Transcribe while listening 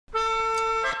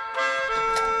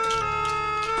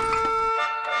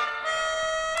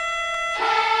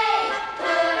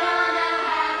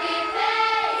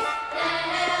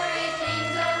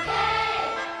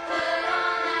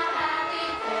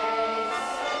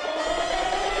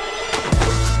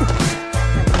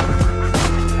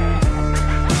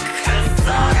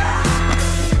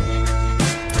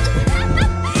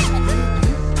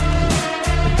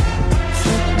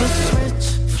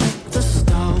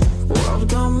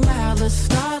let's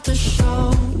start the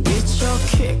show. Get your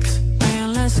kicks,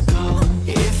 man, let's go.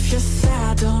 If you're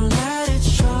sad, don't let it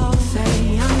show.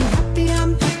 Say, I'm happy,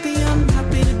 I'm happy, I'm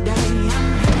happy today. I'm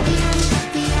happy, I'm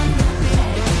happy, I'm happy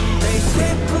today. They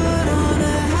say put on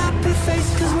a happy face,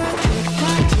 cause we're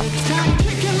tick-tock,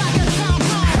 kicking like a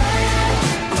tom-tom.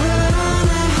 Put on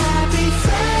a happy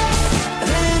face,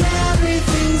 then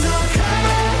everything's okay.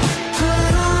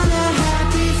 Put on a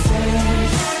happy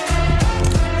face.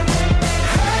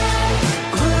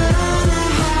 Put on a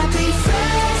happy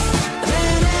face,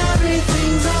 then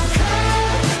everything's okay.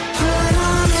 Put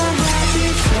on a happy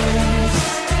face.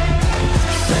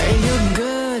 Say you're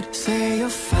good, say you're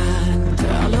fine.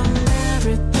 Tell them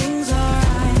everything's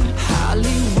alright.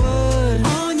 Hollywood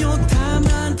on your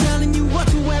timeline, telling you what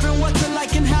to wear and what to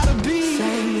like and how to be.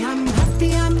 Say I'm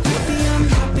happy, I'm happy, I'm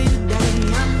happy today.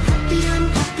 I'm happy, I'm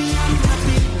happy, I'm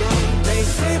happy today. They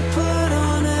say put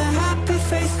on a happy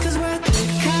face, cause we're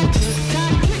tick-tock,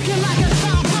 kicking like a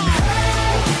tom-tom.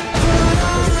 Put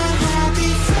on a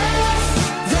happy face,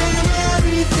 then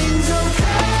everything's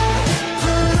okay.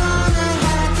 Put on a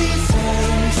happy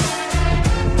face.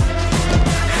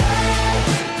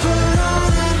 Put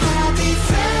on a happy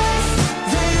face,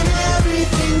 then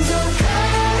everything's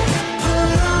okay.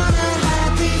 Put on a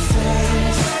happy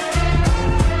face.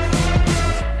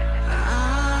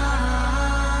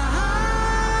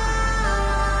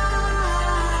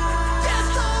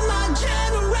 Death on my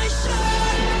generation.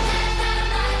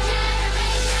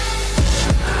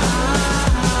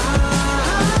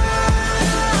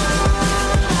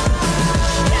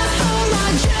 Death on my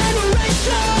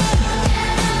generation.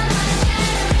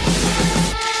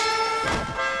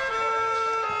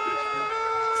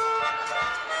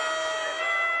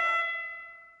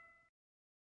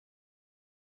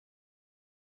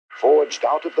 Forged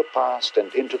out of the past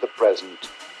and into the present,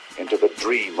 into the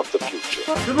dream of the future.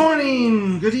 Good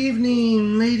morning, good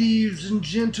evening, ladies and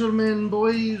gentlemen,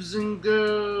 boys and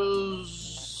girls,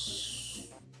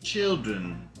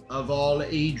 children of all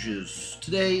ages.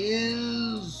 Today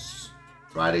is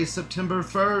Friday, September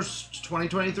 1st,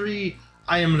 2023.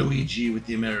 I am Luigi with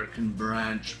the American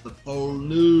branch of the Pole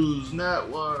News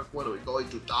Network. What are we going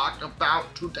to talk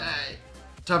about today?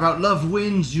 Talk about love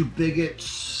wins, you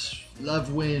bigots.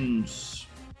 Love wins.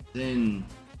 Then,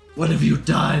 what have you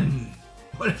done?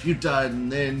 What have you done?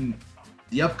 Then,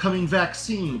 the upcoming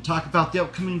vaccine. We'll talk about the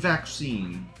upcoming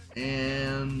vaccine.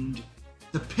 And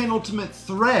the penultimate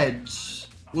threads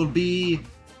will be,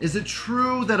 is it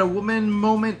true that a woman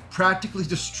moment practically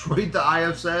destroyed the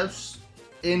ISS?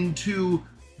 Into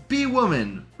be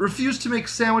woman, refused to make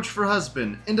sandwich for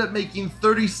husband, end up making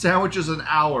 30 sandwiches an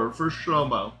hour for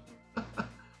Shlomo.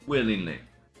 Willingly.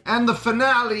 And the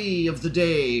finale of the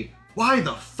day. Why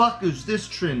the fuck is this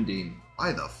trending?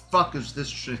 Why the fuck is this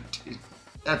trending?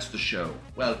 That's the show.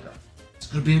 Welcome. It's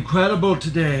gonna be incredible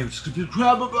today. It's gonna be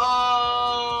incredible.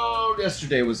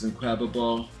 Yesterday was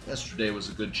incredible. Yesterday was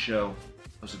a good show.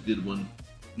 That was a good one.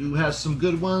 Lou has some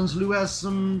good ones. Lou has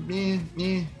some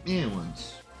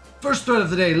ones. First thread of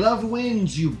the day. Love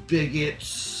wins, you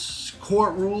bigots.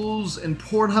 Court rules in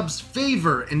Pornhub's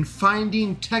favor in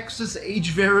finding Texas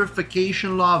age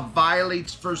verification law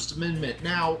violates First Amendment.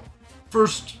 Now,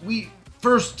 first,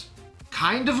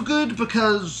 kind of good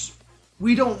because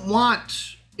we don't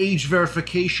want age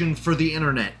verification for the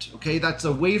internet, okay? That's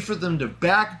a way for them to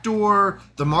backdoor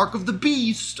the mark of the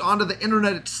beast onto the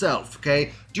internet itself,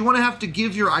 okay? Do you want to have to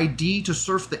give your ID to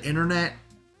surf the internet?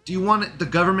 Do you want the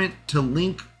government to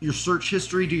link your search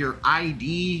history to your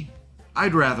ID?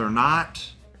 I'd rather not.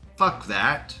 Fuck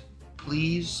that,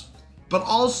 please. But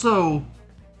also,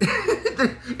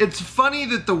 it's funny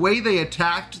that the way they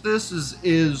attacked this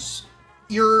is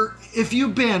if you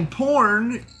ban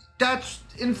porn, that's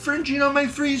infringing on my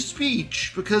free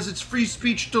speech because it's free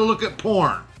speech to look at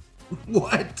porn.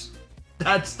 What?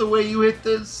 That's the way you hit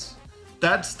this?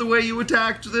 That's the way you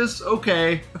attacked this?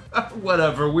 Okay.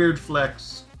 Whatever. Weird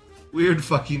flex. Weird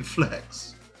fucking flex.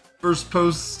 First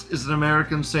post is an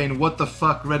American saying, "What the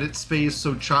fuck, Reddit space?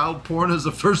 So child porn is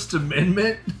a First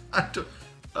Amendment?" I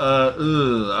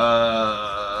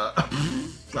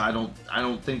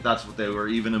don't think that's what they were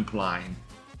even implying.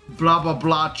 Blah blah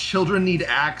blah. Children need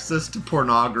access to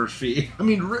pornography. I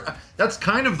mean, that's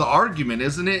kind of the argument,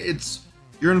 isn't it? It's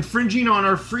you're infringing on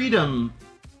our freedom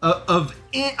of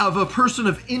a person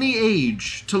of any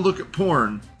age to look at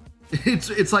porn.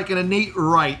 It's like an innate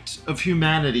right of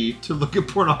humanity to look at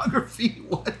pornography.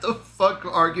 What the fuck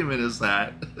argument is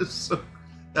that?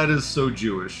 That is so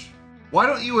Jewish. Why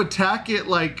don't you attack it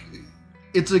like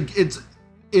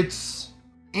it's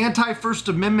anti-First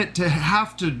Amendment to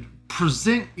have to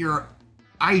present your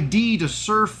ID to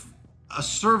surf a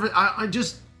service?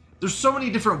 there's so many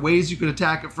different ways you could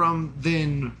attack it from,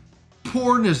 then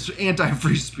porn is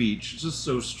anti-free speech. It's just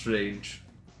so strange.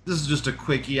 This is just a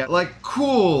quickie. Like,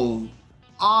 cool,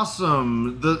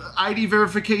 awesome, the ID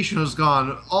verification is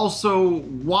gone. Also,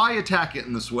 why attack it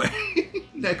in this way?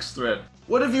 Next thread.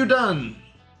 What have you done?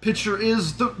 Picture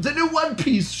is the new One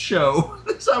Piece show.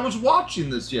 I was watching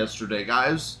this yesterday,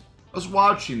 guys. I was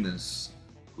watching this.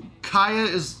 Kaya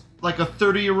is like a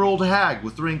 30-year-old hag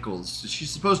with wrinkles. She's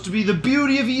supposed to be the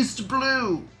beauty of East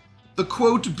Blue. The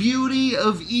quote, beauty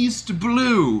of East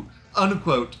Blue,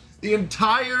 unquote. The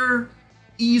entire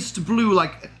East Blue,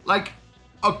 like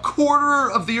a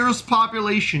quarter of the Earth's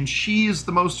population, she is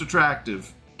the most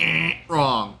attractive.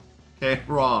 Wrong. Okay,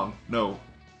 wrong. No.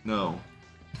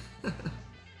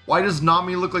 Why does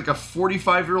Nami look like a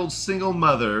 45-year-old single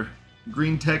mother?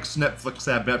 Green text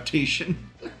Netflix adaptation.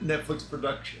 Netflix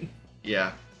production.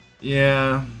 Yeah.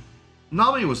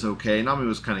 Nami was okay. Nami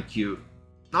was kind of cute.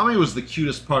 Nami was the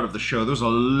cutest part of the show. There's a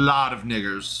lot of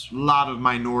niggers. A lot of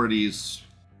minorities.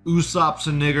 Usopp's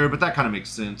a nigger, but that kind of makes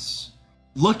sense.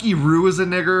 Lucky Roo is a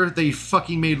nigger. They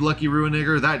fucking made Lucky Roo a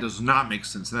nigger. That does not make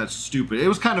sense. That's stupid. It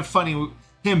was kind of funny,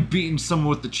 him beating someone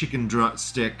with the chicken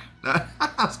drumstick.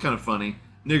 That's kind of funny.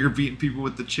 Nigger beating people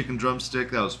with the chicken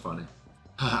drumstick. That was funny.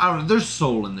 I don't know. There's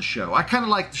soul in the show. I kind of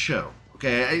like the show.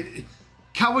 Okay.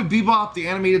 Cowboy Bebop, the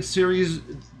animated series,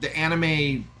 the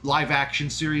anime live-action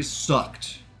series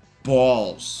sucked.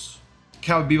 Balls.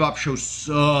 Cowboy Bebop show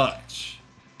sucked.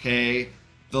 Okay?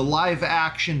 The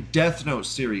live-action Death Note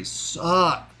series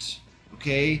sucked.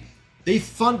 Okay? They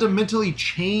fundamentally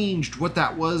changed what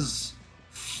that was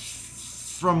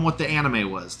from what the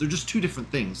anime was. They're just two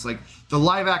different things. Like, the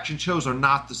live-action shows are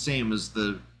not the same as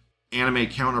the anime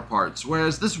counterparts.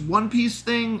 Whereas this One Piece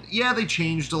thing, yeah, they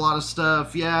changed a lot of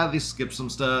stuff. Yeah, they skipped some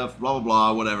stuff, blah, blah,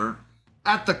 blah, whatever.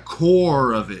 At the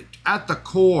core of it,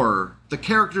 the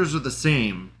characters are the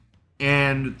same.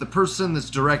 And the person that's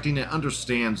directing it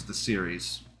understands the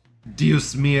series.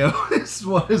 Dios mío,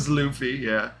 is Luffy,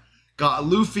 yeah. God,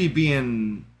 Luffy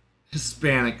being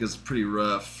Hispanic is pretty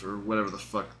rough, or whatever the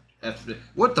fuck.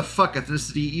 What the fuck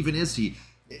ethnicity even is he?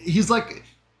 He's like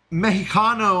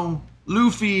Mexicano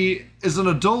Luffy is an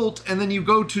adult, and then you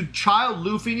go to child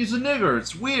Luffy and he's a nigger.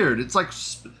 It's weird. It's like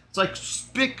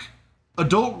spick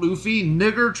adult Luffy,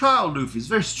 nigger child Luffy. It's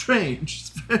very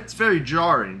strange. It's very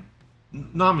jarring.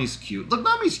 Nami's cute. Look,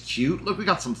 Nami's cute. Look, we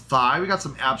got some thigh. We got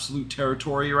some absolute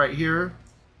territory right here.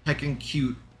 Heckin'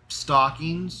 cute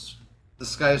stockings.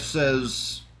 This guy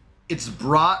says, it's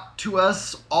brought to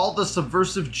us all the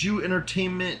subversive Jew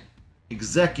entertainment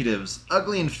executives.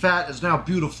 Ugly and fat is now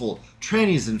beautiful.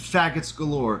 Trannies and faggots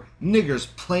galore.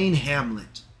 Niggers plain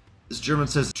Hamlet. This German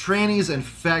says, trannies and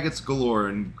faggots galore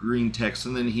in green text,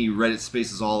 and then he Reddit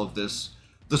spaces all of this.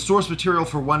 The source material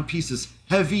for One Piece is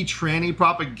heavy tranny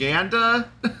propaganda?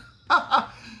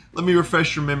 Let me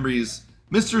refresh your memories.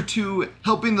 Mr. 2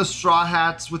 helping the Straw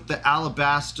Hats with the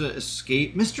Alabasta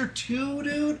escape. Mr. 2,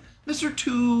 dude? Mr.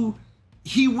 2,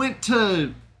 he went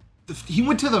to the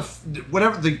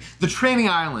Tranny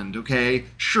Island, okay?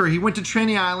 Sure, he went to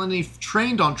Tranny Island, he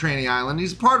trained on Tranny Island,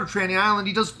 he's a part of Tranny Island,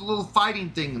 he does the little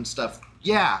fighting thing and stuff.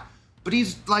 Yeah, but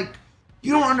he's like,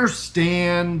 you don't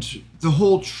understand the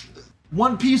whole...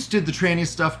 One Piece did the tranny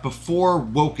stuff before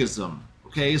wokeism,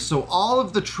 okay? So all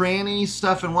of the tranny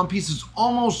stuff in One Piece is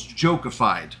almost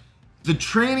jokeified. The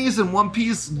trannies in One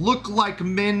Piece look like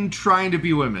men trying to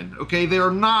be women, okay? They're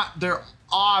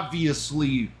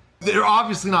obviously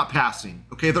not passing,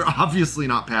 okay? They're obviously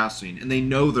not passing, and they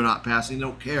know they're not passing, they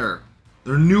don't care.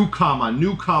 They're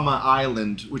Newkama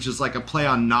Island, which is like a play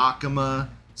on Nakama.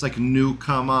 It's like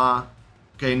Newkama.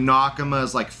 Okay, Nakama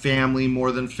is like family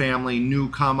more than family.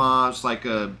 Newkama is like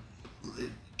a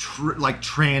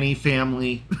tranny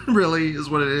family, really is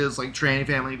what it is, like tranny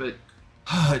family. But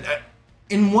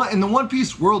in the One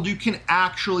Piece world, you can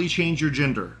actually change your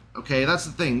gender. Okay, that's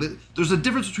the thing. There's a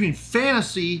difference between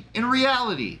fantasy and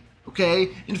reality. Okay,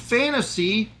 in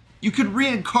fantasy, you could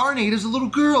reincarnate as a little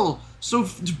girl. So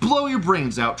blow your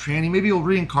brains out, tranny. Maybe you'll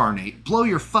reincarnate. Blow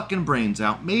your fucking brains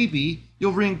out. Maybe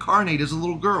you'll reincarnate as a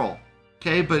little girl.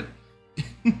 Okay, but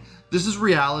this is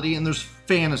reality and there's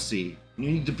fantasy. You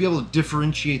need to be able to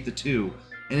differentiate the two.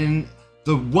 And in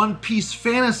the One Piece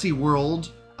fantasy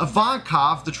world,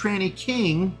 Ivankov, the tranny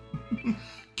king,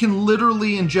 can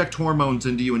literally inject hormones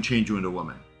into you and change you into a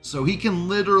woman. So he can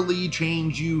literally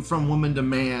change you from woman to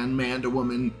man, man to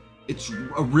woman. It's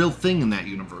a real thing in that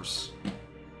universe.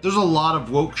 There's a lot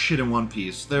of woke shit in One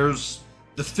Piece. There's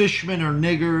the fishmen are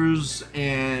niggers,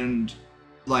 and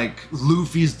like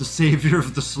Luffy's the savior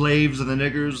of the slaves and the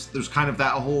niggers. There's kind of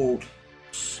that whole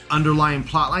underlying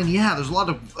plot line. Yeah, there's a lot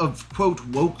of quote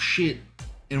woke shit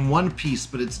in One Piece,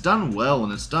 but it's done well,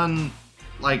 and it's done,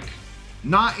 like,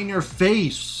 not in your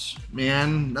face,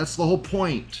 man. That's the whole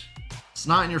point. It's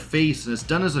not in your face, and it's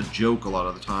done as a joke a lot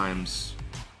of the times.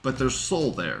 But there's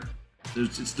soul there.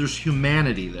 There's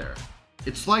humanity there.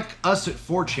 It's like us at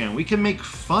 4chan. We can make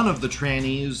fun of the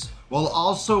trannies while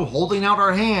also holding out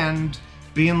our hand,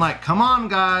 being like, come on,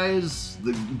 guys,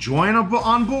 join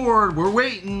on board. We're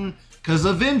waiting. Because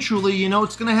eventually, you know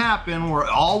what's going to happen. We're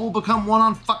all will become one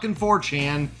on fucking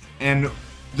 4chan. And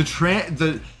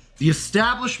the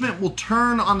establishment will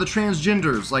turn on the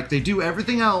transgenders like they do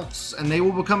everything else. And they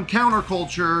will become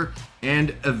counterculture.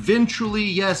 And eventually,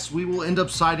 yes, we will end up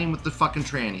siding with the fucking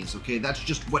trannies. Okay, that's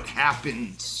just what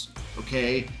happens.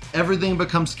 Okay, everything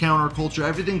becomes counterculture.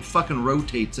 Everything fucking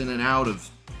rotates in and out of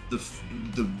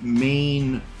the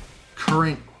main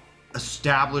current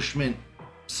establishment,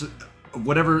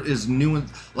 whatever is new, and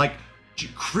like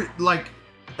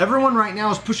everyone right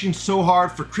now is pushing so hard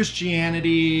for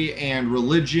Christianity and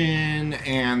religion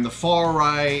and the far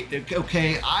right.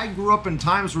 Okay, I grew up in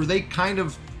times where they kind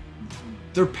of,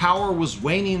 their power was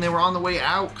waning. They were on the way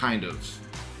out, kind of.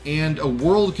 And a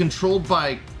world controlled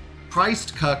by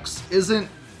Christ cucks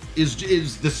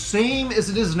is the same as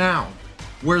it is now,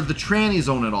 where the trannies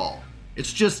own it all.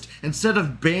 It's just, instead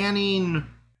of banning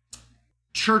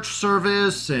church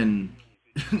service and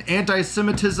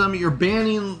anti-Semitism, you're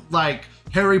banning like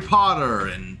Harry Potter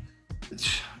and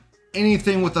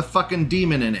anything with a fucking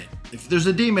demon in it. If there's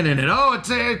a demon in it, oh,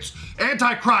 it's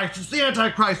Antichrist. It's the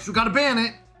Antichrist. We gotta ban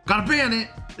it. Gotta ban it.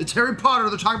 It's Harry Potter.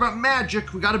 They're talking about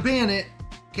magic. We gotta ban it.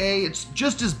 Okay, it's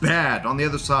just as bad on the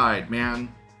other side,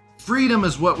 man. Freedom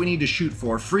is what we need to shoot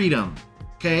for. Freedom.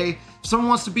 Okay? If someone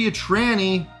wants to be a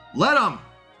tranny, let them.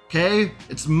 Okay?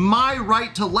 It's my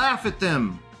right to laugh at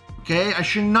them. Okay? I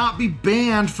should not be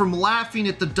banned from laughing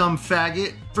at the dumb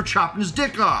faggot for chopping his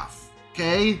dick off.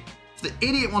 Okay? If the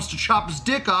idiot wants to chop his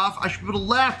dick off, I should be able to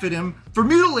laugh at him for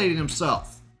mutilating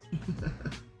himself.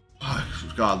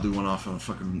 God, Lou went off on a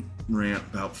fucking rant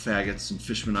about faggots and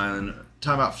Fishman Island.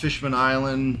 Talking about Fishman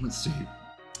Island. Let's see.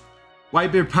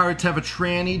 Whitebeard pirates have a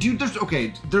tranny. Dude, there's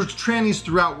trannies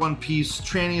throughout One Piece.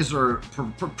 Trannies are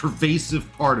a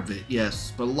pervasive part of it,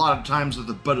 yes. But a lot of times they're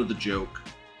the butt of the joke.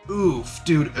 Oof,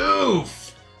 dude,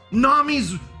 oof.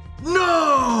 Nami's...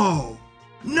 No!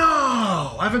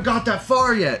 No! I haven't got that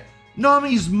far yet.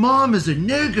 Nami's mom is a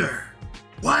nigger.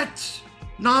 What?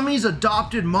 Nami's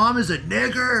adopted mom is a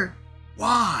nigger?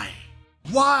 Why?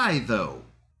 Why, though?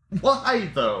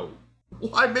 Why, though?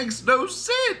 Why makes no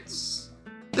sense?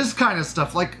 This kind of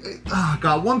stuff, like, oh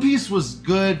God, One Piece was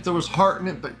good, there was heart in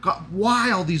it, but God,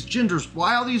 why all these genders?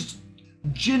 Why all these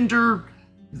gender,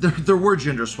 there were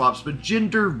gender swaps, but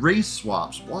gender race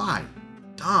swaps, why?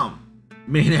 Dumb.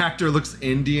 Main actor looks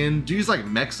Indian, dude, he's like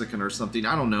Mexican or something,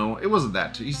 I don't know, it wasn't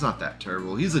that, he's not that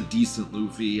terrible, he's a decent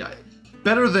Luffy,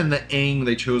 better than the Aang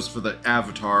they chose for the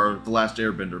Avatar, the Last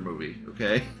Airbender movie,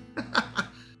 okay?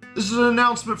 This is an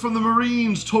announcement from the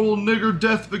Marines. Total nigger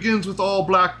death begins with all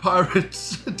black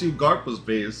pirates. Dude, Garp was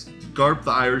based. Garp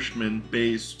the Irishman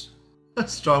based. A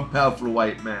strong, powerful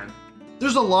white man.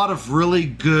 There's a lot of really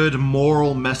good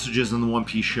moral messages in the One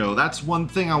Piece show. That's one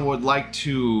thing I would like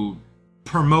to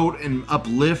promote and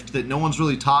uplift that no one's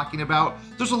really talking about.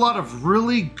 There's a lot of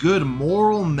really good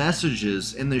moral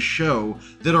messages in this show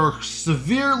that are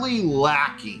severely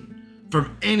lacking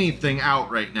from anything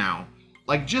out right now.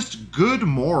 Like, just good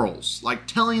morals, like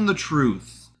telling the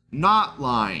truth, not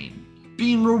lying,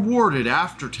 being rewarded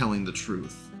after telling the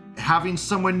truth, having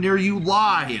someone near you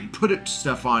lie and put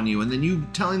stuff on you, and then you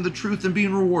telling the truth and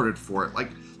being rewarded for it.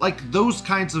 Like those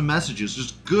kinds of messages,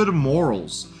 just good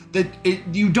morals that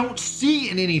you don't see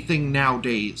in anything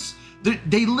nowadays.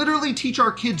 They literally teach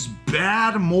our kids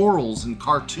bad morals in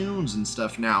cartoons and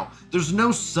stuff now. There's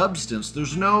no substance,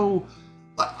 there's no...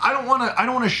 I don't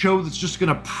want a show that's just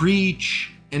gonna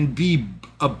preach and be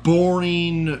a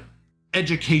boring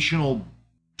educational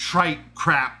trite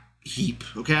crap heap.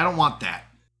 Okay, I don't want that.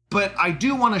 But I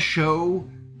do want a show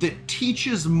that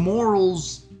teaches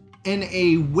morals in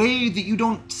a way that you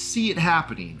don't see it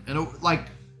happening. And like,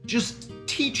 just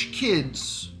teach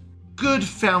kids you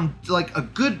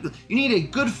need a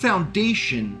good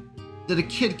foundation that a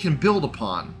kid can build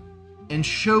upon. And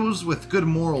shows with good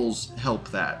morals help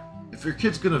that. If your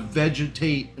kid's gonna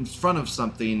vegetate in front of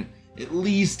something, at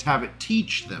least have it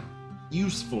teach them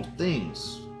useful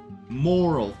things,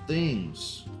 moral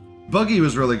things. Buggy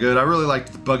was really good. I really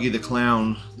liked Buggy the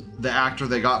Clown. The actor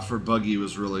they got for Buggy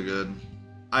was really good.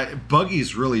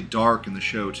 Buggy's really dark in the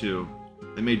show too.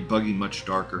 They made Buggy much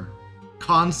darker.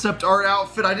 Concept art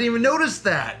outfit, I didn't even notice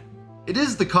that. It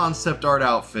is the concept art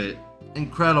outfit.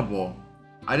 Incredible.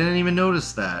 I didn't even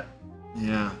notice that.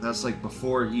 Yeah, that's like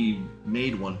before he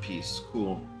made One Piece.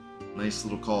 Cool. Nice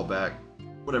little callback.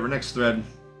 Whatever, next thread.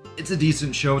 It's a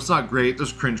decent show. It's not great.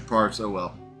 There's cringe parts. Oh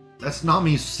well. That's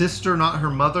Nami's sister, not her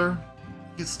mother.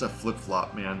 Get stuff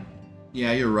flip-flop, man.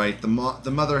 Yeah, you're right. The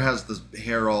mother has the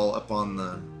hair all up on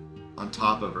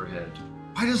top of her head.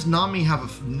 Why does Nami have a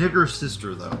nigger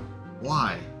sister, though?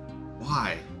 Why?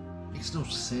 Why? Makes no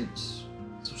sense.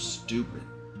 So stupid.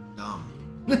 Dumb.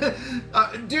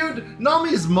 Dude,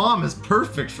 Nami's mom is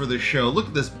perfect for this show. Look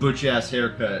at this butch-ass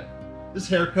haircut. This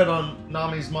haircut on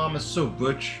Nami's mom is so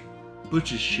butch.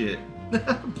 Butch as shit.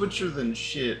 Butcher than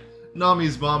shit.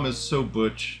 Nami's mom is so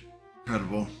butch.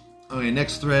 Incredible. Okay,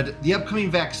 next thread. The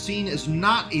upcoming vaccine is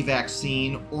not a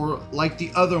vaccine or like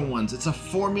the other ones. It's a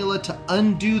formula to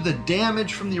undo the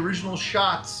damage from the original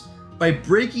shots by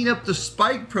breaking up the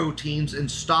spike proteins and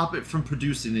stop it from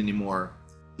producing anymore.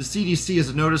 The CDC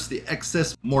has noticed the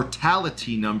excess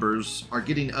mortality numbers are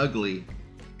getting ugly.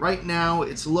 Right now,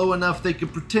 it's low enough they can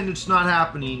pretend it's not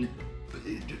happening.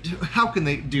 How can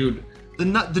they, dude?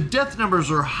 The death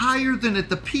numbers are higher than at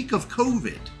the peak of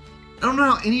COVID. I don't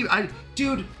know how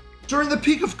dude, during the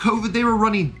peak of COVID, they were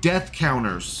running death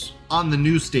counters on the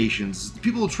news stations.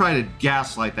 People will try to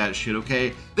gaslight that shit,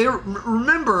 okay?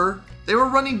 Remember, they were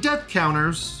running death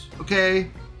counters, okay?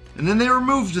 And then they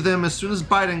removed them as soon as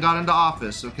Biden got into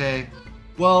office, okay?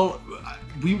 Well,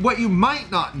 what you might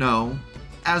not know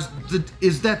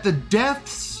is that the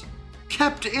deaths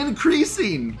kept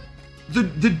increasing.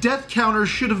 The death counters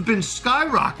should have been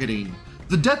skyrocketing.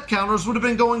 The death counters would have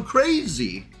been going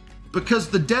crazy because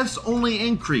the deaths only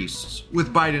increased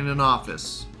with Biden in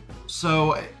office.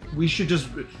 So we should just,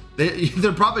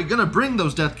 they're probably gonna bring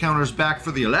those death counters back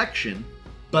for the election,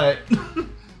 but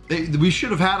we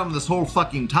should have had them this whole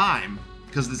fucking time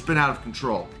because it's been out of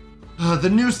control. The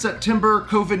new September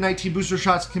COVID-19 booster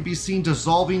shots can be seen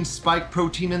dissolving spike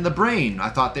protein in the brain. I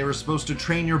thought they were supposed to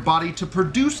train your body to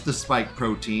produce the spike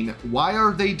protein. Why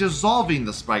are they dissolving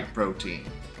the spike protein?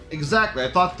 Exactly.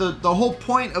 I thought the whole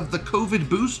point of the COVID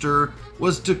booster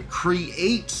was to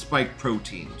create spike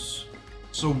proteins.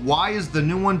 So why is the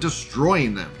new one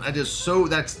destroying them?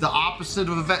 That's the opposite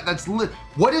of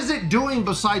what is it doing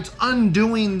besides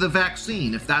undoing the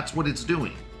vaccine if that's what it's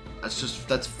doing?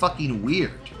 That's fucking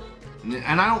weird.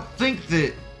 And I don't think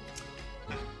that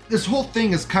this whole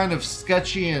thing is kind of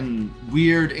sketchy and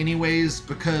weird anyways,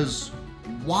 because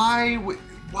why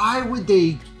would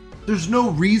they, there's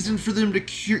no reason for them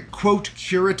to quote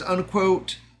cure it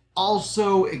unquote.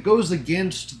 Also, it goes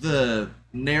against the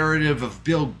narrative of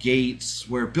Bill Gates,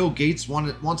 where Bill Gates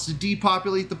wants to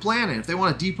depopulate the planet. If they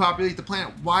want to depopulate the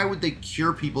planet, why would they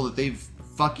cure people that they've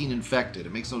fucking infected?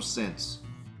 It makes no sense.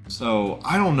 So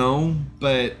I don't know,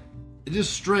 but it is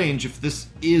strange if this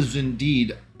is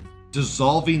indeed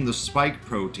dissolving the spike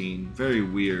protein. Very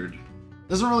weird.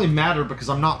 Doesn't really matter because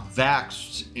I'm not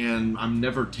vaxxed and I'm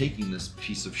never taking this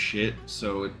piece of shit,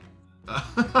 so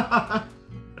I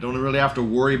don't really have to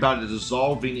worry about it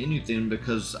dissolving anything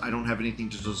because I don't have anything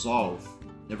to dissolve.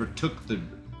 Never took the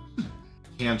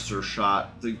cancer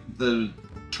shot. The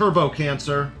turbo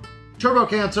cancer. Turbo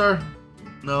cancer!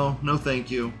 No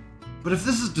thank you. But if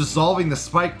this is dissolving the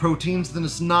spike proteins, then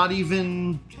it's not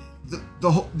even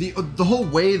the whole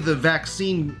way the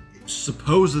vaccine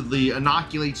supposedly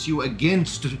inoculates you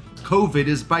against COVID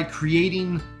is by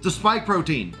creating the spike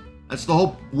protein. That's the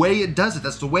whole way it does it.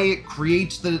 That's the way it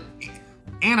creates the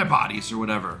antibodies or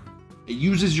whatever. It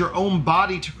uses your own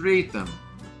body to create them.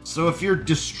 So if you're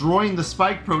destroying the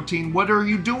spike protein, what are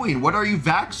you doing? What are you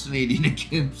vaccinating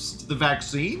against? The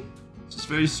vaccine? It's just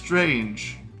very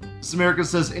strange. This America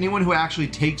says anyone who actually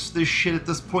takes this shit at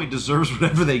this point deserves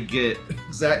whatever they get.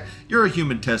 You're a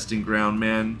human testing ground,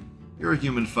 man. You're a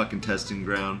human fucking testing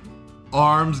ground.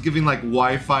 Arms giving like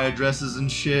Wi-Fi addresses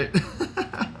and shit.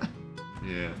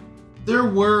 Yeah. There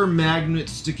were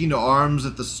magnets sticking to arms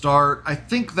at the start. I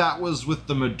think that was with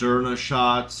the Moderna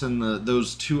shots and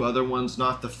those two other ones,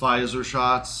 not the Pfizer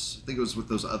shots. I think it was with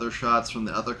those other shots from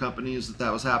the other companies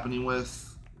that was happening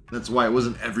with. That's why it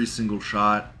wasn't every single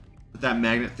shot. But that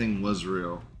magnet thing was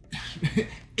real.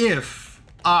 If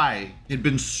I had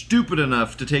been stupid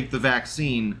enough to take the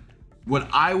vaccine, what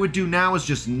I would do now is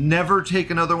just never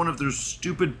take another one of those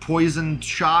stupid poison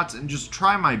shots and just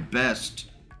try my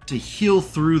best to heal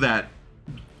through that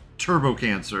turbo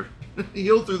cancer.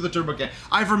 Heal through the turbo cancer.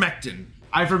 Ivermectin.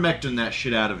 Ivermectin that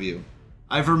shit out of you.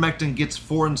 Ivermectin gets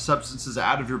foreign substances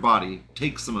out of your body.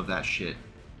 Take some of that shit.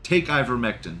 Take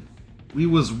ivermectin. We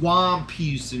was One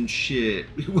Piece and shit.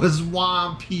 We was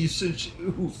One Piece and shit.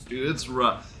 Oof, dude, it's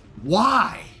rough.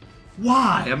 Why?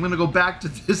 Why? I'm gonna go back to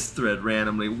this thread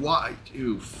randomly. Why?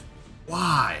 Oof.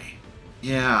 Why?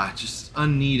 Yeah, just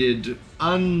unneeded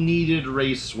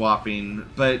race swapping.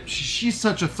 But she's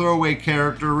such a throwaway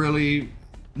character, really.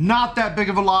 Not that big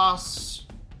of a loss,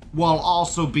 while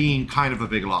also being kind of a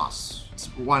big loss.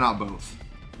 Why not both?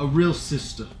 A real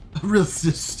sister. A real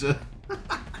sister.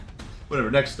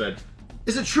 Whatever, next thread.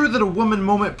 Is it true that a woman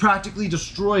moment practically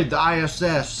destroyed the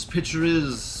ISS? Picture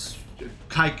is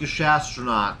Kaikish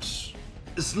astronaut.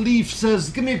 This leaf says,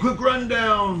 give me a quick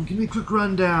rundown. Give me a quick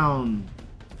rundown.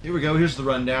 Here we go, here's the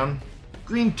rundown.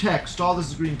 Green text, all this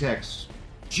is green text.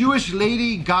 Jewish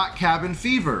lady got cabin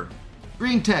fever.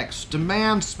 Green text,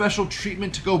 demands special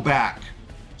treatment to go back.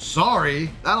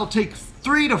 Sorry, that'll take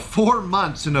 3 to 4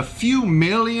 months and a few $1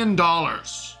 million.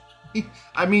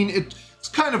 I mean, it's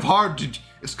kind of hard to,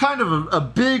 it's kind of a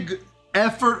big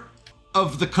effort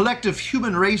of the collective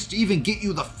human race to even get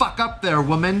you the fuck up there,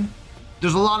 woman.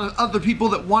 There's a lot of other people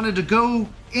that wanted to go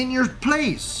in your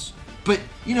place. But,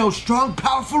 you know, strong,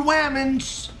 powerful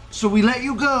whammons, so we let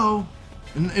you go.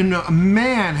 And a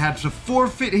man had to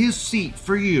forfeit his seat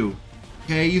for you.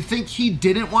 Okay, you think he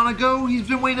didn't want to go? He's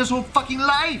been waiting his whole fucking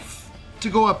life to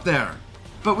go up there.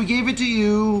 But we gave it to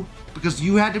you because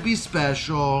you had to be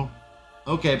special.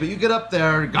 Okay, but you get up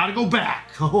there, gotta go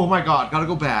back. Oh my God, gotta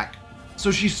go back. So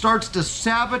she starts to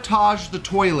sabotage the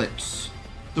toilets.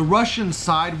 The Russian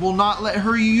side will not let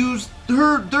her use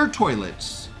their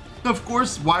toilets. Of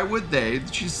course, why would they?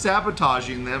 She's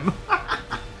sabotaging them.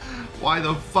 Why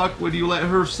the fuck would you let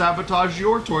her sabotage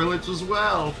your toilets as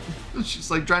well?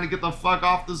 She's like trying to get the fuck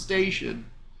off the station.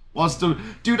 Wants to,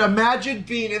 dude, imagine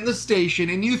being in the station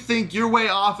and you think your way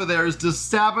off of there is to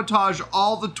sabotage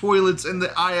all the toilets in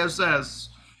the ISS.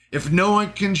 If no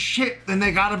one can shit, then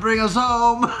they gotta bring us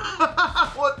home.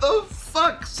 What the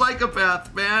fuck,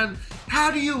 psychopath, man? How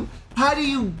do you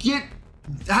get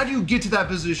to that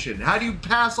position? How do you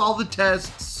pass all the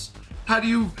tests? How do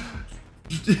you...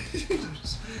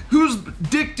 Whose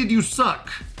dick did you suck?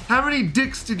 How many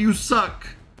dicks did you suck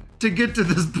to get to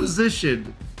this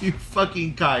position? You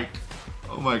fucking kike.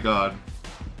 Oh my God.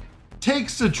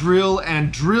 Takes a drill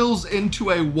and drills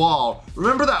into a wall.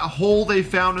 Remember that hole they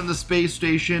found in the space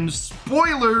station?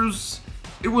 Spoilers!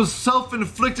 It was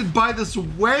self-inflicted by this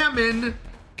whammon.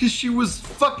 Because she was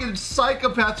fucking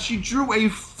psychopath. She drew a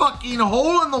fucking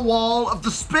hole in the wall of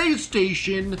the space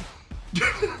station.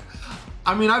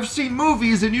 I mean, I've seen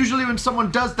movies, and usually when someone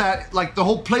does that, like, the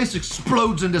whole place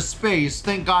explodes into space.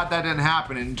 Thank God that didn't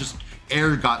happen, and just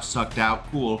air got sucked out.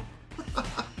 Cool.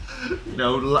 You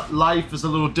know, life is a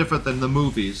little different than the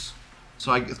movies.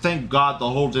 So I thank God the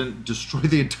hole didn't destroy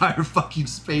the entire fucking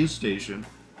space station.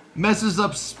 Messes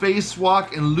up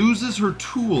spacewalk and loses her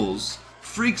tools.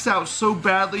 Freaks out so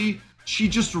badly, she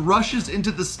just rushes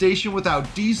into the station without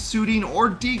desuiting or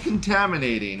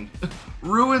decontaminating.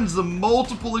 Ruins the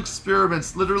multiple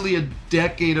experiments, literally a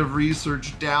decade of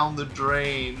research down the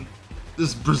drain.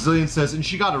 This Brazilian says, and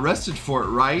she got arrested for it,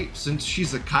 right? Since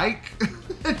she's a kike?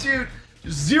 Dude,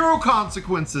 0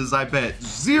 consequences, I bet.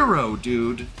 0,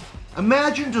 dude.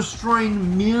 Imagine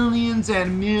destroying millions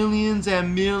and millions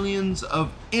and millions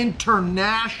of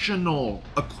international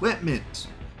equipment.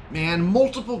 Man,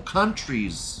 multiple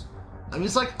countries. I mean,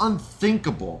 it's like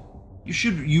unthinkable.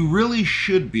 You really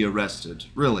should be arrested,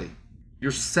 really.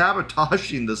 You're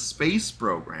sabotaging the space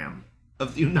program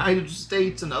of the United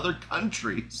States and other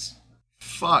countries.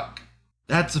 Fuck.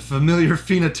 That's a familiar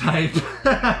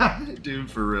phenotype.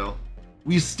 Dude, for real.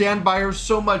 We stand by her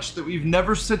so much that we've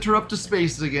never sent her up to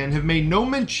space again, have made no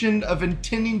mention of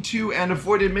intending to, and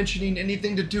avoided mentioning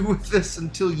anything to do with this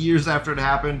until years after it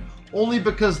happened. Only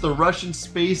because the Russian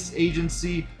Space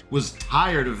Agency was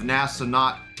tired of NASA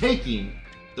not taking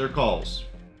their calls.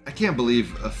 I can't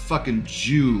believe a fucking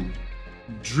Jew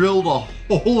drilled a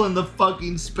hole in the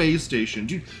fucking space station.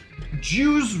 Dude,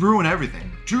 Jews ruin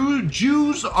everything.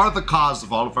 Jews are the cause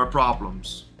of all of our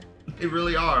problems. They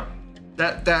really are.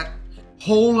 That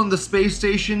hole in the space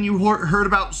station you heard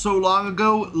about so long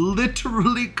ago,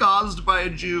 literally caused by a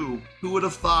Jew. Who would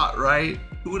have thought, right?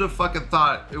 Who would have fucking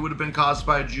thought it would have been caused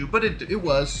by a Jew? But it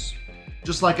was.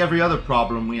 Just like every other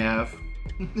problem we have.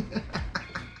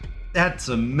 That's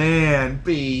a man,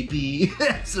 baby.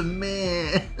 That's a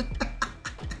man.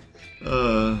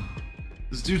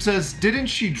 This dude says, didn't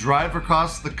she drive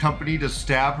across the company to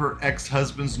stab her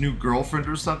ex-husband's new girlfriend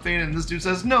or something? And this dude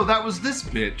says, no, that was this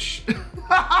bitch.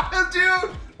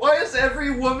 Dude, why is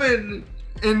every woman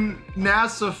in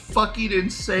NASA fucking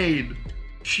insane?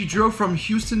 She drove from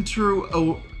Houston to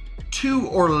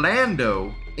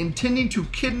Orlando, intending to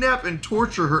kidnap and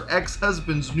torture her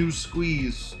ex-husband's new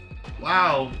squeeze.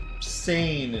 Wow,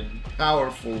 sane and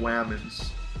powerful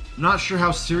whammons. I'm not sure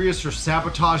how serious her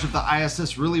sabotage of the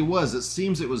ISS really was. It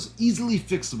seems it was easily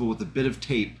fixable with a bit of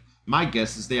tape. My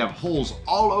guess is they have holes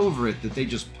all over it that they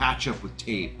just patch up with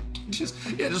tape. Just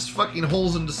fucking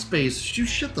holes into space. You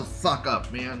shut the fuck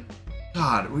up, man.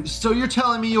 God, so you're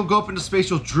telling me you'll go up into space,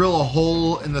 you'll drill a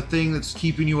hole in the thing that's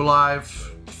keeping you alive?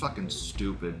 Fucking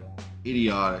stupid.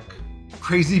 Idiotic.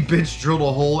 Crazy bitch drilled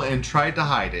a hole and tried to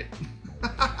hide it.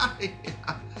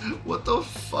 Yeah. What the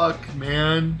fuck,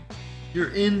 man?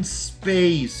 You're in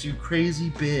space, you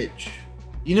crazy bitch.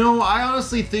 You know, I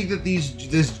honestly think that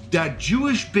that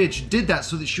Jewish bitch did that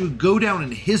so that she would go down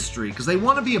in history, because they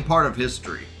want to be a part of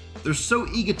history. They're so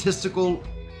egotistical.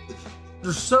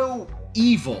 They're so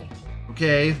evil,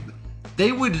 okay?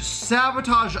 They would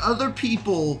sabotage other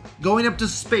people going up to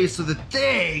space so that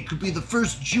they could be the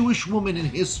first Jewish woman in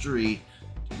history.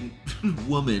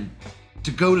 Woman.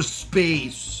 To go to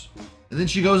space. And then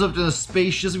she goes up to the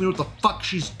space, she doesn't even know what the fuck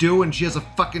she's doing. She has a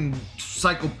fucking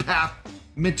psychopath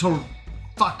mental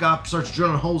fuck up, starts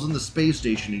drilling holes in the space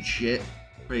station and shit.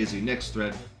 Crazy. Next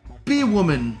thread. Be a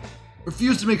woman.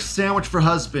 Refuse to make sandwich for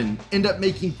husband. End up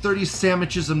making 30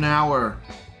 sandwiches an hour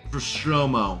for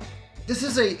Shlomo. This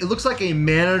is it looks like a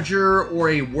manager or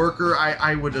a worker.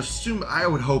 I would assume, I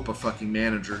would hope a fucking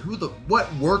manager.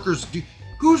 What workers do,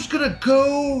 who's gonna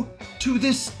go to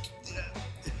this?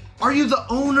 Are you the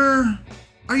owner?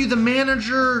 Are you the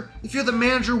manager? If you're the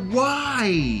manager,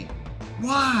 why?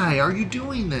 Why are you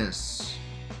doing this?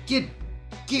 Get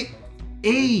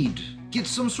aid. Get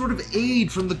some sort of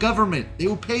aid from the government. They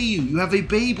will pay you. You have a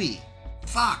baby.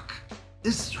 Fuck.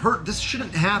 This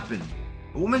shouldn't happen.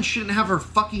 A woman shouldn't have her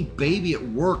fucking baby at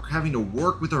work, having to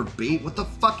work with her baby. What the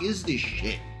fuck is this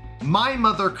shit? My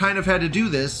mother kind of had to do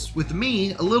this with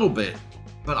me a little bit,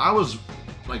 but I was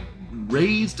like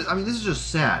raised. I mean, this is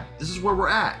just sad. This is where we're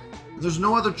at. There's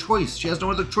no other choice. She has no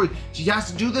other choice. She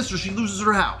has to do this or she loses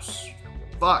her house.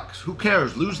 Fuck. Who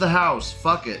cares? Lose the house.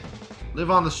 Fuck it. Live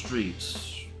on the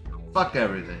streets. Fuck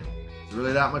everything. Is it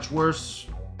really that much worse?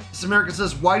 This American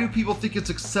says, why do people think it's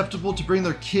acceptable to bring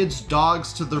their kids'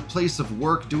 dogs to their place of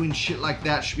work? Doing shit like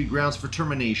that should be grounds for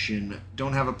termination.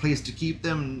 Don't have a place to keep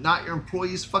them? Not your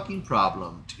employee's fucking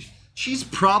problem. She's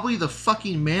probably the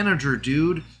fucking manager,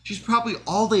 dude. She's probably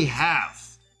all they have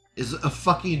is a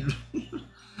fucking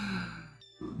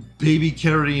baby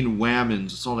carrying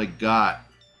whammons. That's all they got.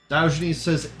 Diogenes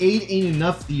says, aid ain't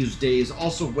enough these days.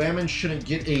 Also, women shouldn't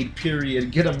get aid,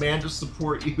 period. Get a man to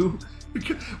support you.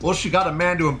 Well, she got a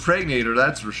man to impregnate her,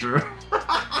 that's for sure.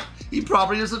 He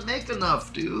probably doesn't make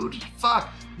enough, dude. Fuck.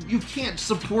 You can't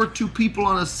support two people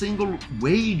on a single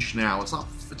wage now.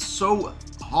 It's so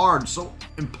hard, so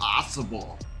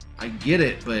impossible. I get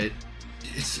it, but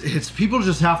it's people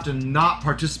just have to not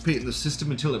participate in the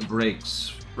system until it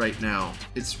breaks. Right now,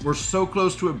 we're so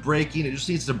close to it breaking. It just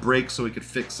needs to break so we could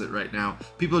fix it right now.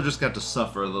 People just got to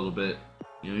suffer a little bit.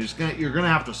 You know, you're gonna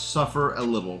have to suffer a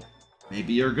little.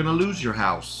 Maybe you're gonna lose your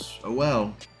house. Oh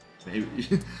well.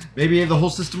 Maybe the whole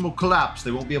system will collapse.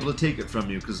 They won't be able to take it from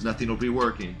you because nothing will be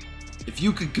working. If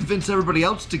you could convince everybody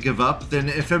else to give up, then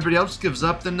if everybody else gives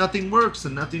up, then nothing works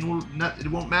and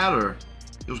it won't matter.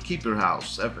 You'll keep your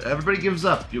house. Everybody gives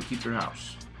up, you'll keep your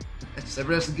house.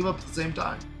 Everybody has to give up at the same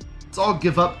time. Let's all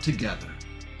give up together.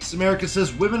 This America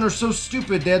says, women are so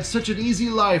stupid. They had such an easy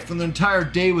life when their entire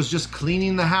day was just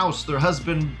cleaning the house their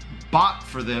husband bought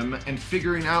for them and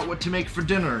figuring out what to make for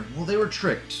dinner. Well, they were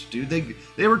tricked, dude.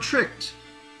 They were tricked.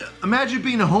 Imagine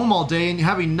being at home all day and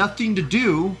having nothing to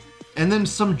do, and then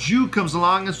some Jew comes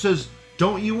along and says,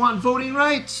 don't you want voting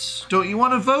rights? Don't you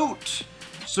want to vote?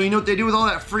 So you know what they do with all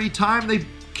that free time? They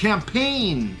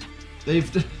campaign.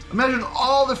 Imagine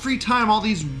all the free time all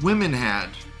these women had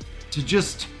to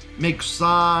just make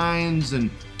signs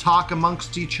and talk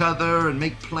amongst each other and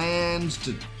make plans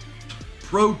to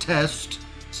protest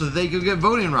so that they could get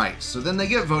voting rights. So then they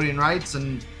get voting rights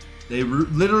and they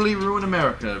literally ruin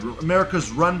America.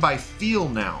 America's run by feel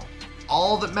now.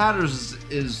 All that matters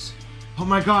is oh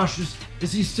my gosh,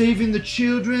 is he saving the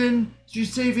children? Is he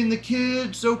saving the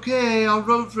kids? Okay, I'll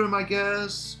vote for him, I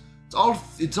guess.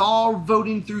 It's all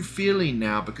voting through feeling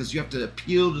now because you have to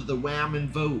appeal to the wham and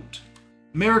vote.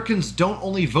 Americans don't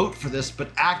only vote for this,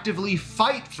 but actively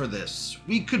fight for this.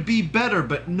 We could be better,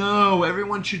 but no,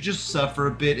 everyone should just suffer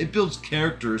a bit. It builds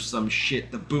character or some shit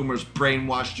the boomers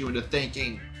brainwashed you into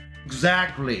thinking.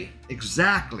 Exactly.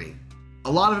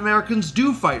 A lot of Americans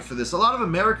do fight for this. A lot of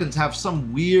Americans have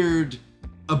some weird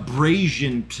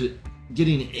abrasion to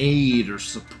getting aid or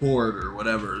support or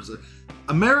whatever.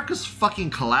 America's fucking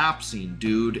collapsing,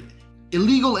 dude.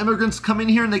 Illegal immigrants come in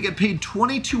here and they get paid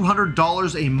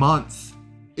 $2,200 a month.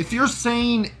 If you're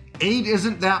saying aid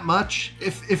isn't that much,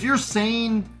 if you're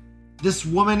saying this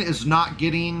woman is not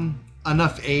getting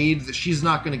enough aid, that she's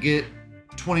not going to get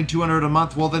 $2,200 a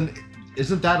month, well then,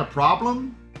 isn't that a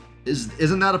problem?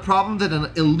 Isn't that a problem that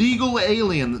an illegal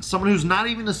alien, that someone who's not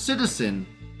even a citizen,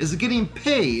 is getting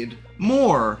paid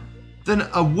more than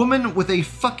a woman with a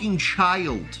fucking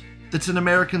child that's an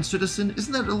American citizen?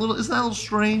 Isn't that a little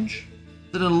strange?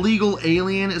 That an illegal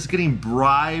alien is getting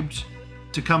bribed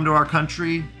to come to our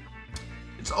country?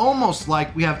 It's almost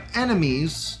like we have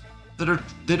enemies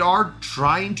that are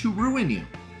trying to ruin you,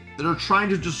 that are trying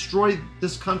to destroy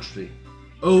this country.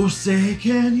 Oh, say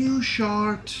can you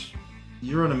shart?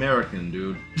 You're an American,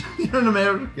 dude. You're an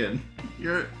American.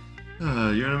 You're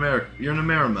an American. You're an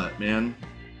Amerimut, man.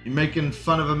 You're making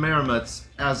fun of Amerimuts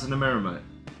as an Amerimut.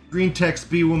 Green text,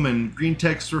 be woman. Green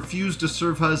text, refuse to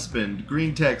serve husband.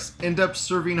 Green text, end up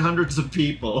serving hundreds of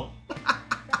people.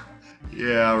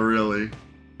 Yeah, really.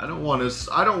 I don't want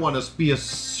to be a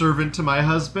servant to my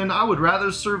husband. I would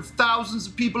rather serve thousands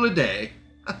of people a day.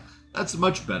 That's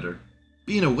much better.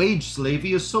 Being a wage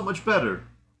slavey is so much better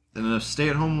than a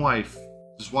stay-at-home wife.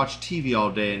 Just watch TV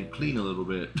all day and clean a little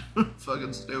bit.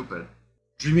 Fucking stupid.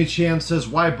 Dreamy Chan says,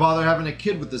 why bother having a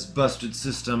kid with this busted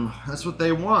system? That's what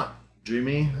they want,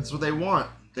 Dreamy. That's what they want.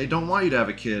 They don't want you to have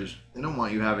a kid. They don't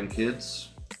want you having kids.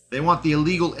 They want the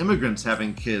illegal immigrants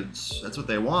having kids. That's what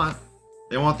they want.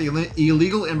 They want the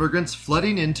illegal immigrants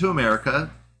flooding into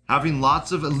America, having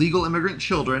lots of illegal immigrant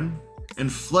children,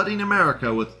 and flooding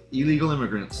America with illegal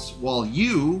immigrants, while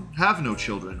you have no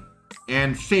children,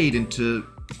 and fade into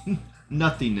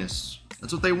nothingness.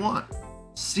 That's what they want.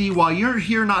 See, while you're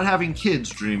here not having kids,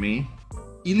 Dreamy,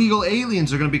 illegal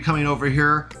aliens are going to be coming over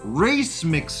here, race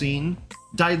mixing,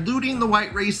 diluting the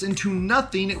white race into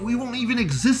nothing. We won't even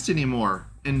exist anymore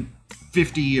in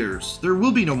 50 years. There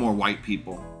will be no more white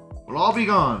people. We'll all be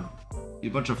gone. Be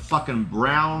a bunch of fucking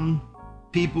brown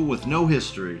people with no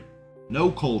history, no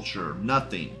culture,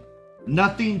 nothing.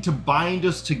 Nothing to bind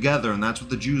us together, and that's what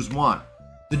the Jews want.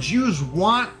 The Jews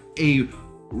want a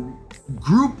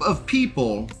group of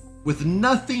people with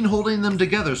nothing holding them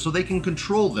together so they can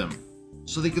control them,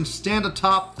 so they can stand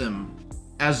atop them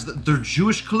as their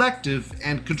Jewish collective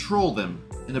and control them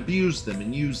and abuse them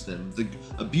and use them,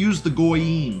 abuse the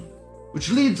goyim. Which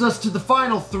leads us to the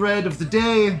final thread of the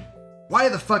day. Why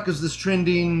the fuck is this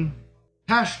trending?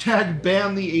 Hashtag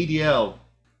ban the ADL.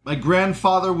 My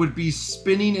grandfather would be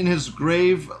spinning in his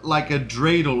grave like a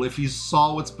dreidel if he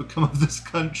saw what's become of this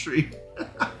country.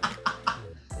 Are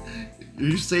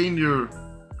you saying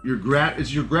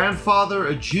is your grandfather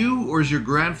a Jew, or is your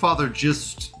grandfather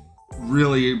just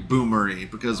really boomery?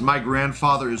 Because my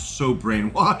grandfather is so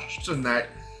brainwashed, and that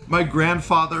my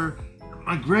grandfather's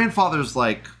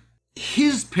like,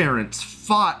 his parents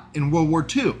fought in World War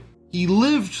II. He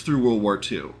lived through World War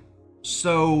II.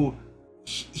 So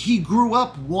he grew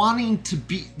up wanting to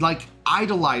be, like,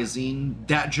 idolizing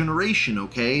that generation,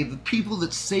 okay? The people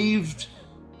that saved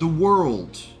the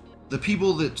world. The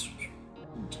people that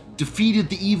defeated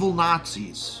the evil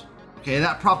Nazis. Okay,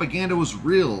 that propaganda was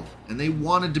real, and they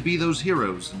wanted to be those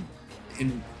heroes,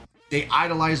 and they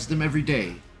idolized them every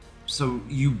day. So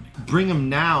you bring them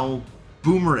now,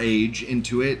 boomer age,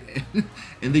 into it,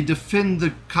 and they defend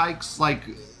the kikes like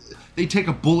they take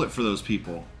a bullet for those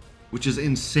people, which is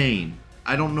insane.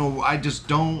 I don't know, I just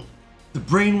don't. The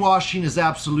brainwashing is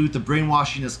absolute, the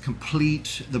brainwashing is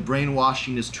complete, the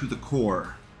brainwashing is to the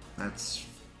core. That's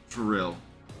for real.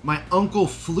 My uncle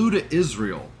flew to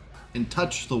Israel and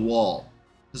touched the wall.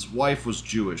 His wife was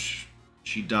Jewish.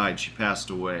 She died, she passed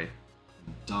away.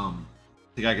 Dumb.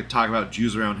 Think I could talk about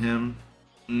Jews around him?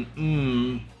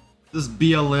 This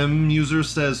BLM user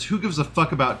says, who gives a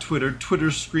fuck about Twitter? Twitter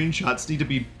screenshots need to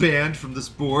be banned from this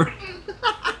board.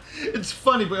 It's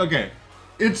funny, but okay.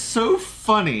 It's so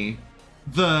funny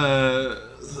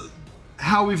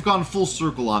how we've gone full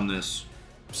circle on this.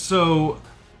 So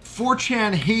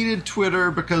 4chan hated Twitter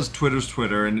because Twitter's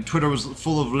Twitter, and Twitter was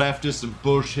full of leftists and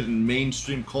bullshit and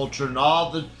mainstream culture and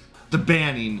all the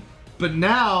banning. But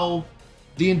now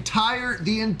the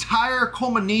entire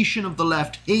culmination of the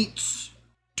left hates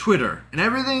Twitter and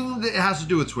everything that has to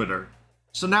do with Twitter.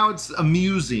 So now it's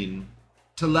amusing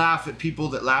to laugh at people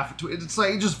that laugh at Twitter. It's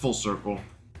like just full circle.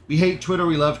 We hate Twitter,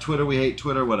 we love Twitter, we hate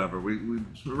Twitter, whatever. We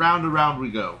round and round we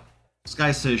go. This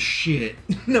guy says shit.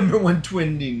 Number one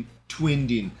twinding.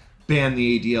 Ban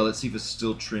the ADL. Let's see if it's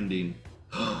still trending.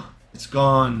 It's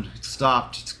gone. It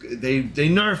stopped. They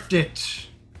nerfed it.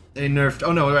 They nerfed.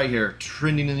 Oh no, right here.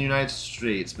 Trending in the United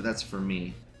States, but that's for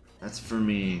me. That's for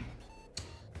me.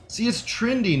 See, it's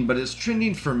trending, but it's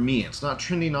trending for me. It's not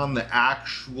trending on the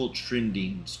actual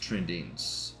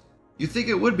trendings. You think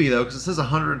it would be though, because it says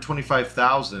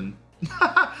 125,000.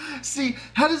 See,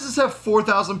 how does this have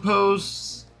 4,000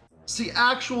 posts? See,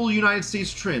 actual United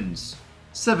States trends,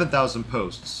 7,000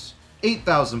 posts,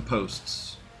 8,000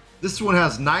 posts. This one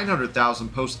has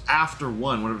 900,000 posts after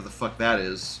one, whatever the fuck that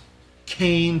is.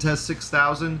 Kane's has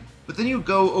 6,000. But then you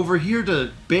go over here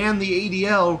to ban the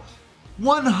ADL,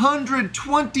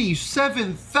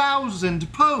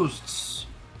 127,000 posts.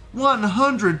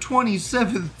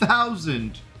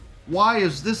 127,000. Why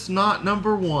is this not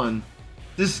number one?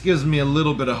 This gives me a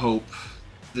little bit of hope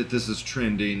that this is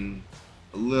trending.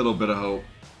 A little bit of hope.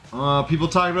 People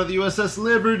talking about the USS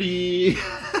Liberty.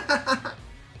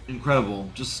 Incredible.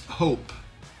 Just hope.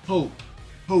 Hope.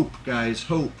 Hope, guys.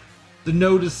 Hope. The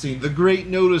noticing. The great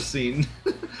noticing.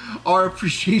 Our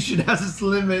appreciation has its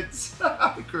limits.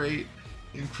 Great.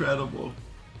 Incredible.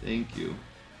 Thank you.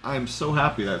 I am so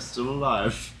happy that's still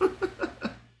alive.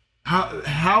 How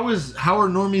are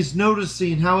normies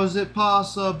noticing? How is it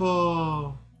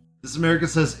possible? This American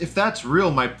says, if that's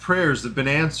real, my prayers have been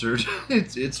answered.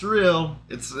 It's real.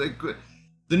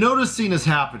 The noticing is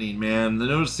happening, man. The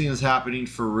noticing is happening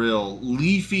for real.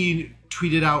 Leafy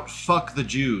tweeted out, fuck the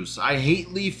Jews. I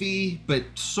hate Leafy, but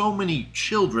so many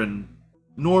children,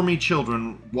 normie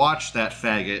children, watch that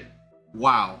faggot.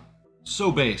 Wow.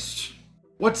 So based.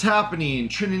 What's happening?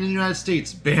 Trending in the United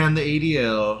States. Ban the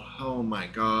ADL. Oh my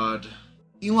god.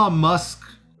 Elon Musk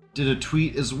did a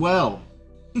tweet as well.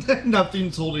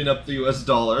 Nothing's holding up the US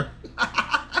dollar.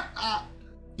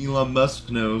 Elon Musk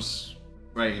knows.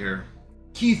 Right here.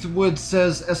 Keith Wood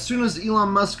says, as soon as Elon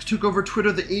Musk took over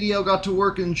Twitter, the ADL got to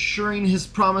work ensuring his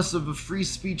promise of a free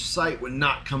speech site would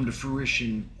not come to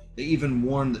fruition. They even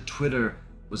warned that Twitter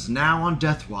was now on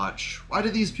death watch. Why do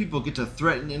these people get to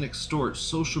threaten and extort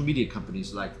social media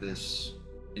companies like this?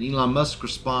 And Elon Musk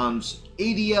responds,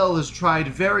 ADL has tried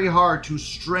very hard to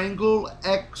strangle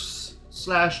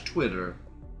X/Twitter.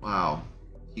 Wow.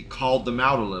 He called them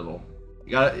out a little.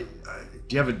 Do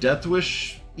you have a death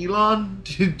wish, Elon?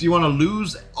 Do you want to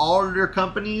lose all your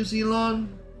companies,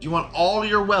 Elon? Do you want all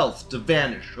your wealth to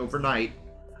vanish overnight?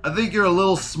 I think you're a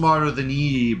little smarter than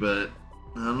ye, but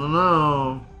I don't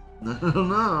know. I don't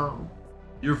know.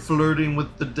 You're flirting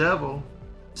with the devil.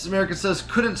 This American says,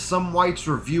 couldn't some whites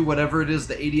review whatever it is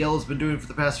the ADL has been doing for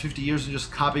the past 50 years and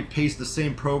just copy-paste the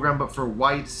same program, but for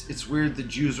whites? It's weird that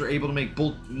Jews are able to make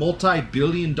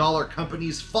multi-billion-dollar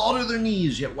companies fall to their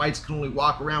knees, yet whites can only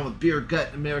walk around with beer gut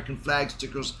and American flag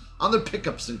stickers on their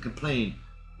pickups and complain.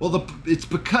 Well, it's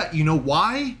because, you know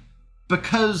why?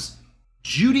 Because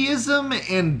Judaism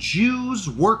and Jews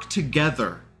work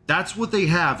together. That's what they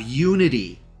have,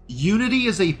 unity. Unity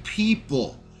is a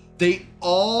people. They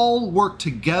all work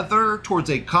together towards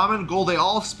a common goal. They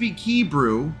all speak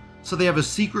Hebrew, so they have a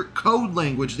secret code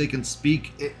language they can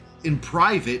speak in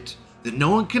private that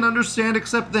no one can understand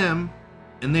except them,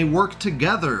 and they work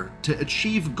together to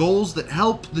achieve goals that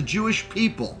help the Jewish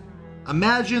people.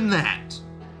 Imagine that.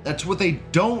 That's what they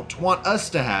don't want us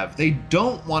to have. They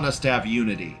don't want us to have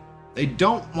unity. They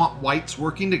don't want whites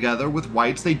working together with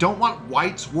whites. They don't want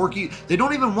whites working. They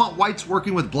don't even want whites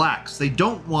working with blacks. They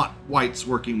don't want whites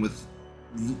working with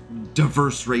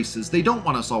diverse races. They don't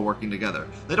want us all working together.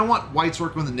 They don't want whites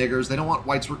working with niggers. They don't want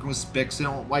whites working with spics. They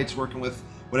don't want whites working with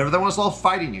whatever. They want us all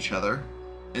fighting each other.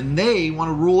 And they want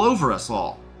to rule over us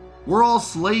all. We're all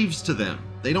slaves to them.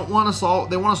 They don't want us all.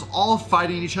 They want us all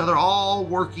fighting each other, all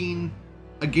working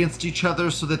against each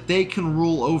other so that they can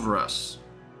rule over us.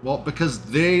 Well, because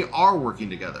they are working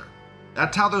together.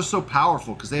 That's how they're so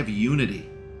powerful, because they have unity.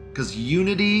 Because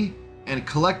unity and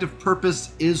collective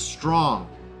purpose is strong.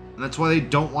 And that's why they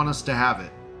don't want us to have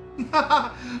it.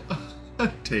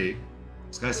 Tate.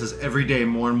 This guy says every day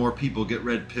more and more people get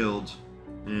red-pilled.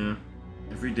 Yeah.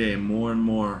 Every day more and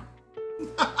more.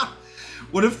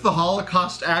 What if the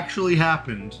Holocaust actually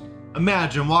happened?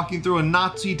 Imagine walking through a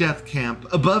Nazi death camp.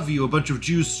 Above you, a bunch of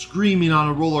Jews screaming on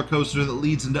a roller coaster that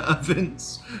leads into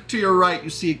ovens. To your right, you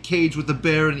see a cage with a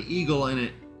bear and an eagle in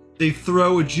it. They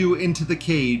throw a Jew into the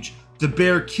cage. The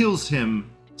bear kills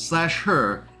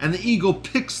him/her, and the eagle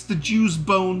picks the Jew's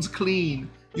bones clean.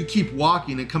 You keep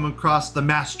walking and come across the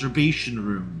masturbation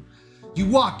room. You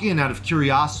walk in out of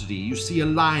curiosity. You see a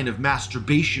line of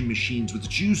masturbation machines with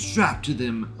Jews strapped to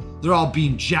them. They're all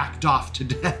being jacked off to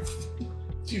death.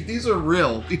 Dude, these are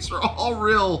real. These are all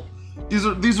real.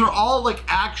 These are all like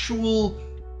actual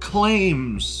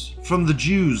claims from the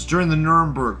Jews during the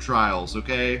Nuremberg trials,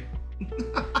 okay?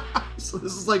 So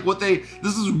this is what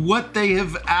they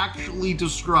have actually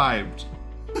described.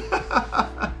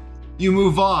 You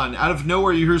move on. Out of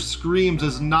nowhere, you hear screams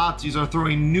as Nazis are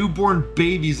throwing newborn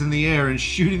babies in the air and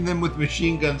shooting them with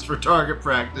machine guns for target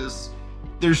practice.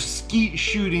 They're skeet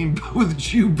shooting with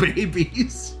Jew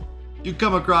babies. You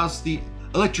come across the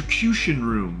electrocution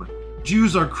room.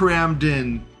 Jews are crammed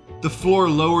in. The floor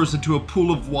lowers into a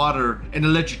pool of water and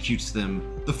electrocutes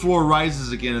them. The floor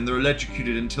rises again and they're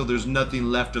electrocuted until there's nothing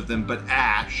left of them but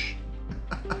ash.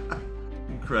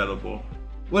 Incredible.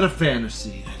 What a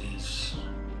fantasy that is.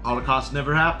 Holocaust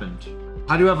never happened.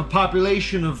 How do you have a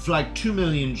population of like 2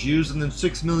 million Jews and then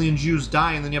 6 million Jews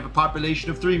die and then you have a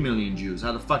population of 3 million Jews?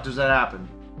 How the fuck does that happen?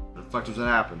 How the fuck does that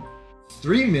happen?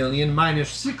 3 million minus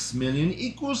 6 million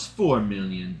equals 4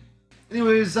 million.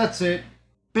 Anyways, that's it.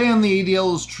 Ban the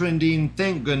ADL is trending,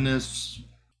 thank goodness.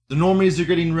 The normies are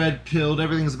getting red-pilled,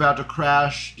 everything's about to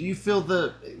crash. Do you feel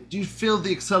the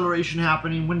acceleration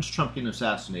happening? When's Trump getting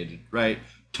assassinated, right?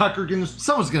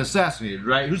 Someone's getting assassinated,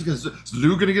 right? Is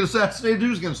Lou gonna get assassinated?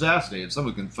 Who's getting assassinated?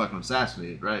 Someone's getting fucking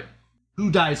assassinated, right?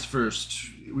 Who dies first?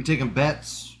 We taking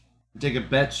bets? We taking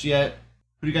bets yet?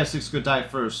 Who do you guys think's gonna die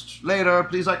first? Later,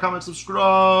 please like, comment,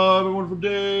 subscribe. Have a wonderful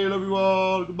day. Love you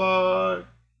all. Goodbye.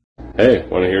 Hey,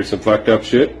 want to hear some fucked up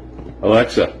shit?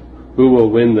 Alexa, who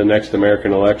will win the next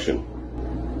American election?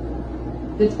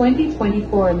 The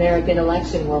 2024 American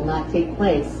election will not take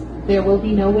place. There will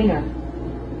be no winner.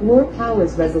 War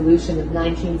Powers Resolution of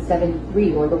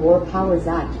 1973 or the War Powers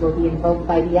Act will be invoked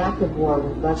by the act of war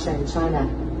with Russia and China.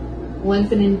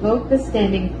 Once invoked, the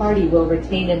standing party will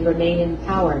retain and remain in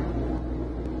power.